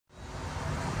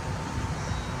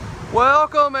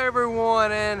Welcome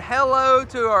everyone, and hello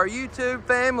to our YouTube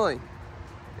family.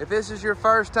 If this is your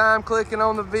first time clicking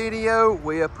on the video,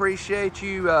 we appreciate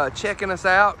you checking us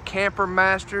out. Camper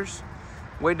Masters.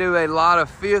 We do a lot of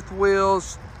fifth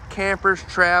wheels, campers,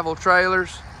 travel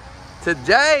trailers.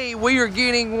 Today we are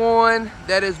getting one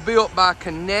that is built by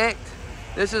Connect.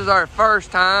 This is our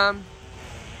first time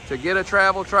to get a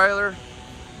travel trailer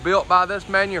built by this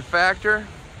manufacturer.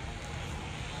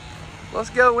 Let's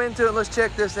go into it. Let's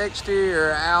check this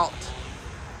exterior out.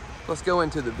 Let's go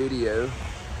into the video.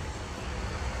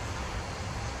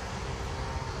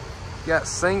 Got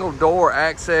single door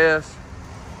access.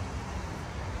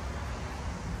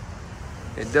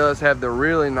 It does have the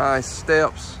really nice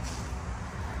steps.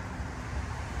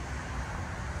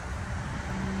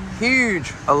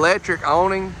 Huge electric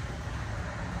awning,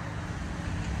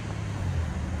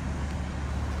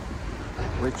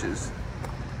 which is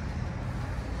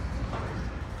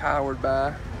powered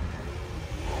by.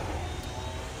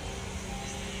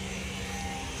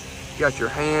 Got your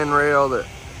handrail that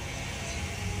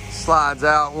slides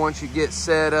out once you get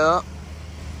set up.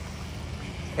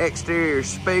 Exterior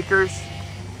speakers.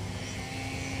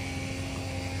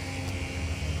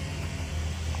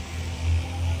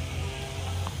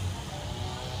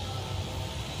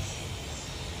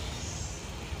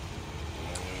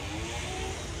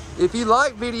 If you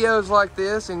like videos like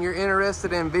this and you're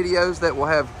interested in videos that will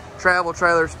have travel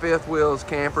trailers, fifth wheels,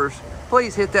 campers,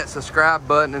 please hit that subscribe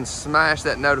button and smash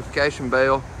that notification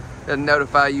bell to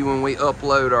notify you when we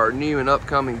upload our new and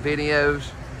upcoming videos.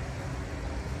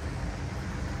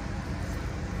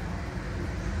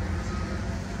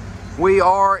 We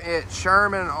are at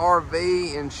Sherman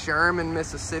RV in Sherman,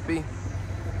 Mississippi.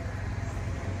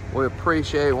 We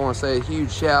appreciate, want to say a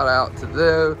huge shout out to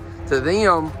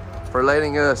them for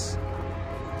letting us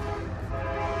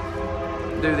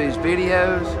do these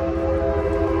videos.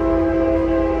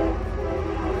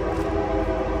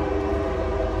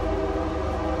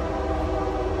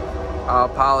 I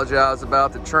apologize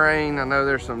about the train. I know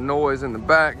there's some noise in the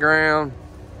background.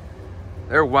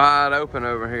 They're wide open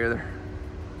over here.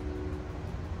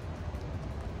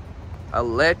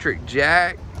 Electric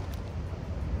jack.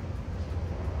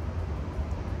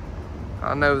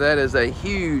 I know that is a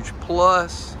huge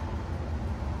plus.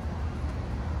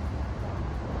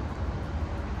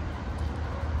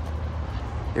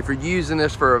 If you're using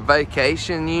this for a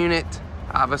vacation unit,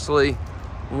 obviously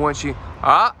once you,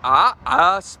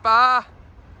 I spy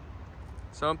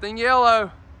something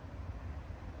yellow.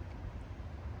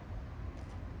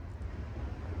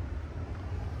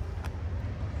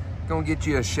 Gonna get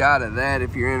you a shot of that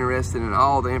if you're interested in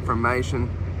all the information.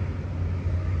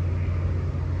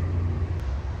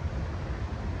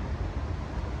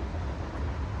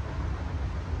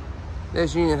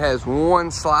 This unit has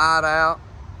one slide out.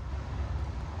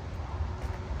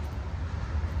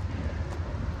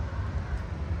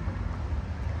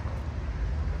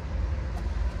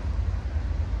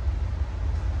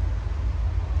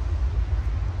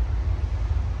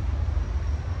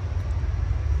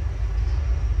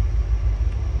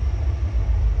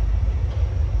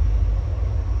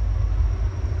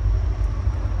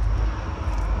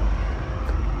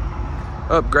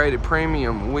 Upgraded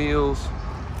premium wheels.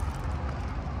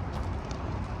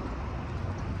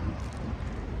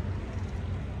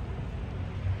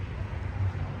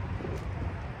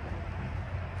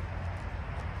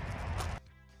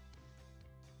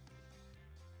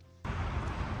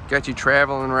 Got your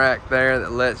traveling rack there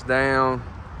that lets down.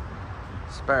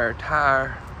 Spare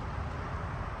tire.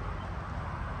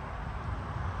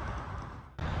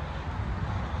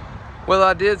 Well,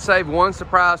 I did save one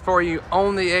surprise for you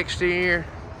on the exterior.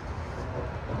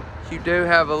 You do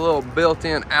have a little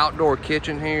built-in outdoor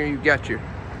kitchen here. You've got your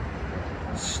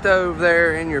stove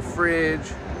there and your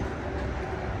fridge.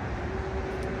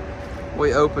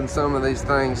 We opened some of these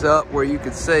things up where you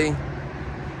could see.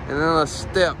 And then let's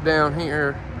step down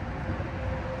here.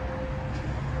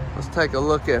 Let's take a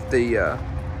look at the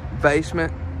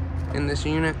basement in this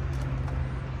unit.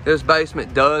 This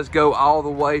basement does go all the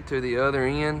way to the other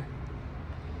end.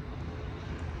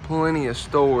 Plenty of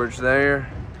storage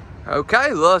there.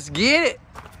 Okay, let's get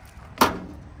it.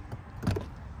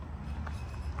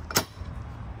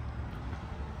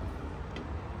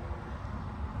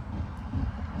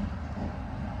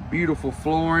 Beautiful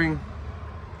flooring,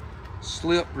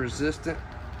 slip resistant.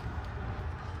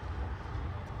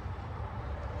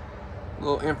 A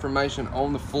little information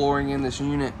on the flooring in this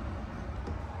unit.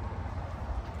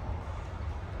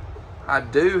 I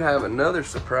do have another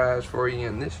surprise for you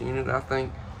in this unit. I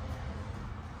think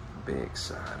be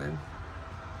excited.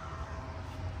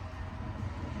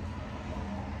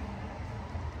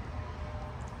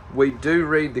 We do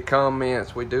read the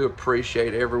comments. We do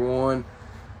appreciate everyone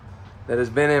that has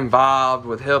been involved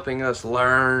with helping us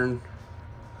learn.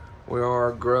 We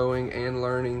are growing and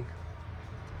learning.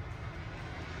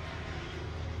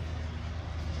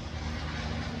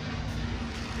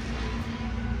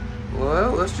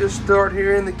 Well, let's just start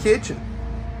here in the kitchen.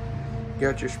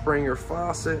 Got your Springer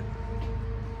faucet.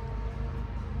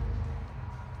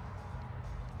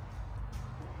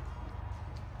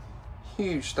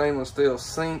 Huge stainless steel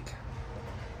sink.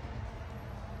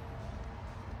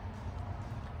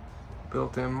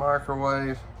 Built-in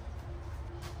microwave.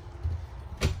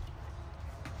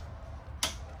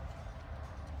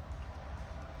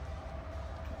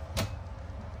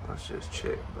 Let's just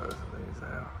check both of these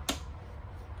out.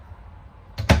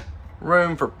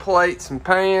 Room for plates and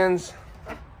pans.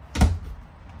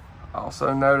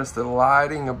 Also notice the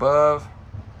lighting above.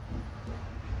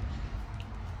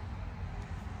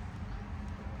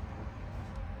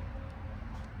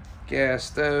 Gas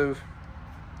stove.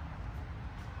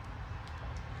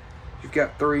 You've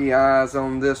got 3 eyes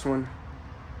on this one.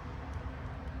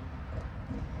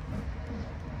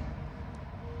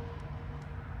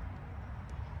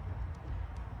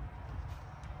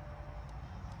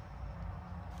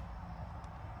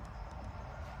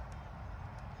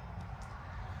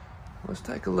 Let's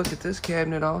take a look at this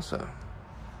cabinet also.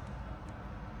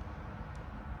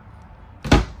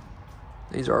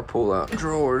 These are pull-out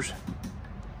drawers.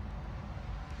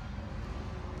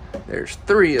 There's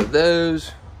 3 of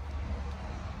those.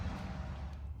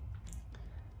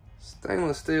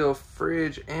 Stainless steel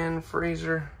fridge and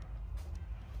freezer.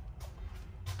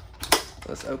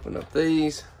 Let's open up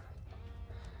these.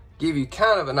 Give you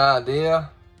kind of an idea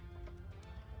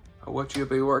of what you'll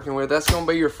be working with. That's going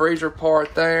to be your freezer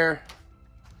part there.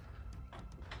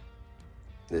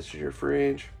 This is your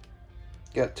fridge.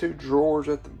 Got 2 drawers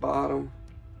at the bottom.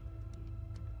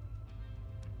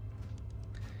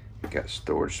 You got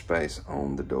storage space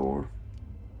on the door.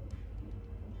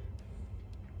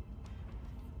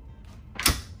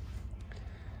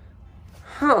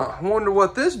 Huh, I wonder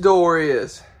what this door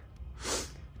is.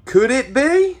 Could it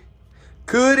be?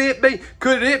 Could it be?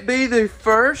 Could it be the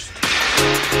first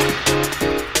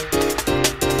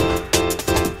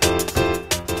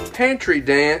pantry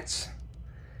dance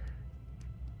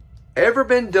ever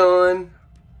been done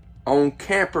on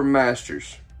Camper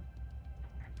Masters?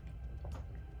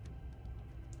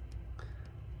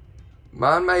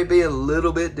 Mine may be a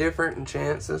little bit different in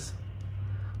chances.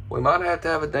 We might have to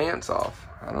have a dance off.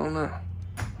 I don't know.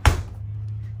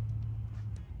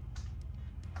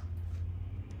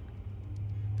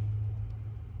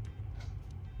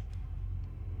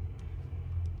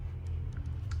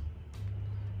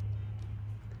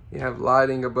 You have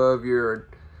lighting above your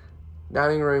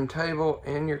dining room table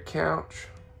and your couch.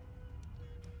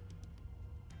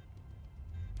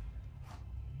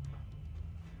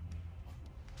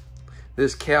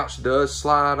 This couch does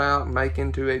slide out and make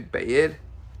into a bed.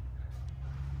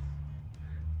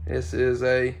 This is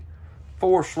a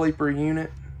 4-sleeper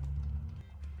unit.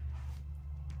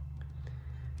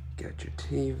 Got your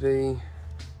TV.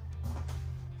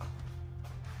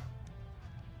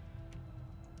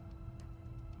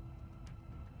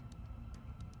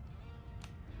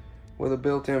 With a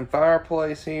built-in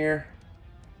fireplace here.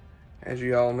 As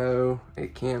you all know,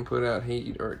 it can put out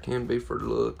heat or it can be for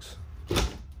looks.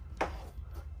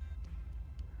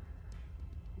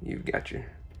 You've got your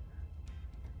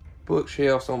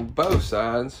bookshelves on both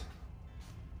sides.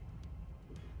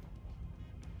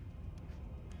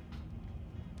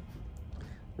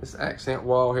 This accent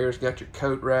wall here has got your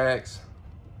coat racks.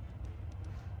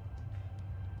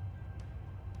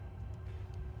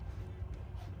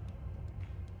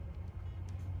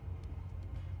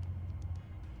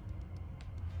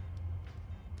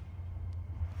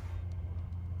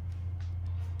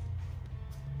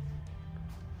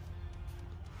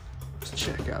 Let's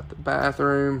check out the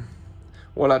bathroom.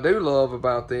 What I do love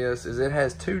about this is it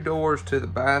has 2 doors to the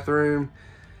bathroom.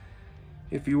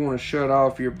 If you want to shut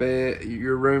off your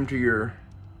room to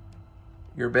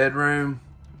your bedroom,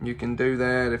 you can do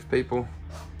that if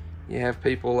you have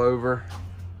people over.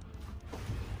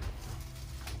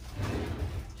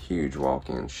 Huge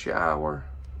walk-in shower.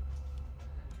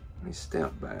 Let me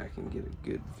step back and get a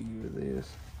good view of this.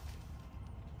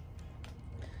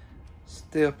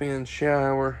 Step-in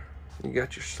shower. You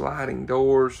got your sliding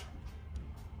doors.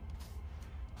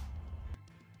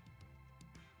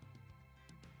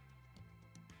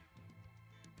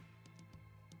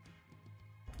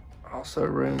 Also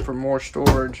room for more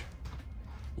storage.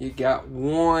 You got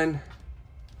 1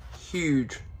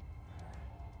 huge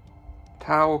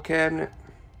towel cabinet.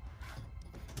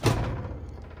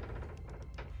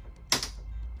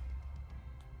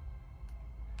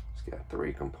 It's got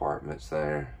 3 compartments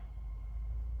there.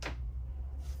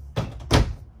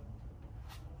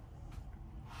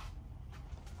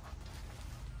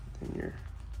 And your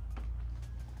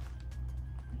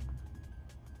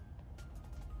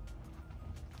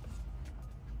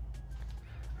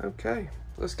okay,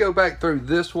 let's go back through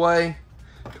this way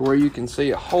to where you can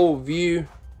see a whole view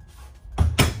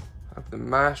of the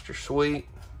master suite.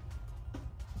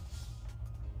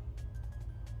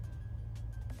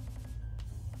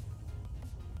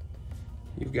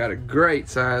 You've got a great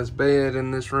size bed in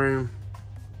this room.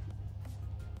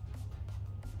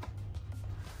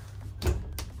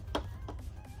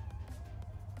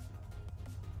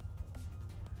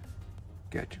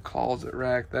 Got your closet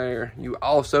rack there. You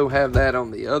also have that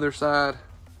on the other side.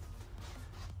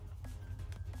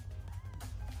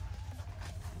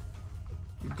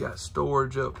 You've got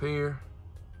storage up here.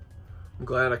 I'm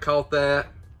glad I caught that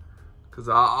because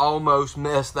I almost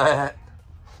messed that.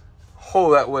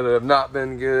 Oh, that would have not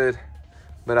been good,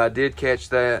 but I did catch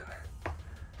that.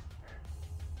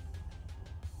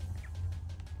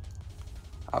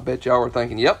 I bet y'all were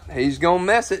thinking, yep, he's gonna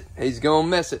mess it. He's gonna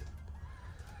mess it.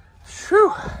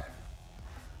 Whew,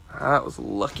 that was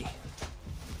lucky.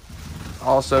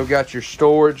 Also got your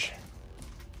storage.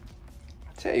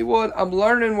 I tell you what, I'm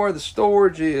learning where the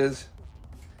storage is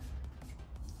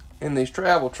in these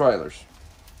travel trailers.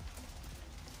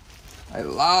 A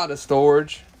lot of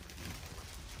storage.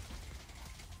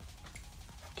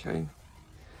 Okay,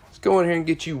 let's go in here and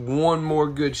get you one more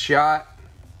good shot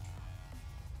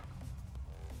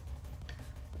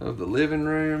of the living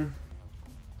room.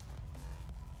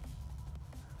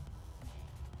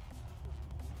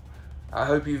 I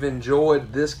hope you've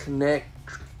enjoyed this Connect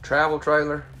travel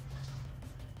trailer.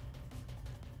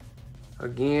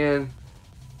 Again,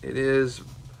 it is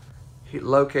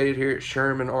located here at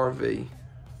Sherman RV.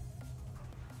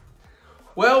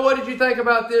 Well, what did you think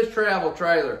about this travel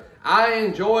trailer? I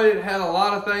enjoyed it. Had a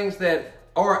lot of things that,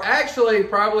 or actually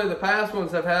probably the past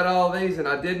ones have had all these and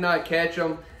I did not catch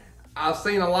them. I've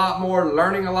seen a lot more,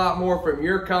 learning a lot more from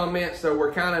your comments, so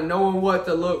we're kind of knowing what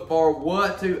to look for,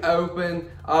 what to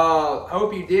open.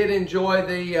 Hope you did enjoy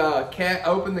the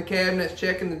open the cabinets,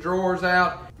 checking the drawers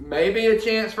out. Maybe a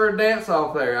chance for a dance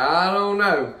off there. I don't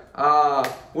know.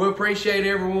 We appreciate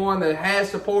everyone that has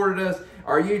supported us.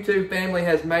 Our YouTube family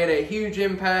has made a huge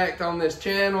impact on this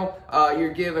channel.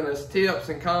 You're giving us tips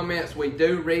and comments. We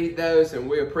do read those and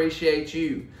we appreciate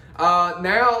you.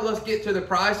 Now let's get to the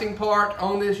pricing part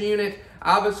on this unit.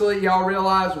 Obviously, y'all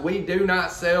realize we do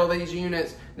not sell these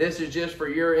units. This is just for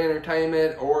your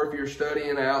entertainment or if you're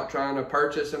studying out trying to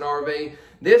purchase an RV.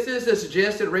 This is the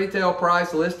suggested retail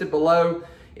price listed below.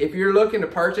 If you're looking to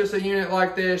purchase a unit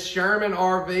like this, Sherman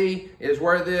RV is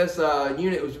where this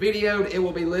unit was videoed. It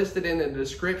will be listed in the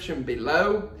description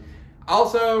below.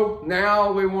 Also,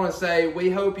 now we want to say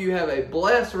we hope you have a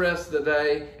blessed rest of the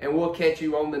day and we'll catch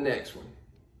you on the next one.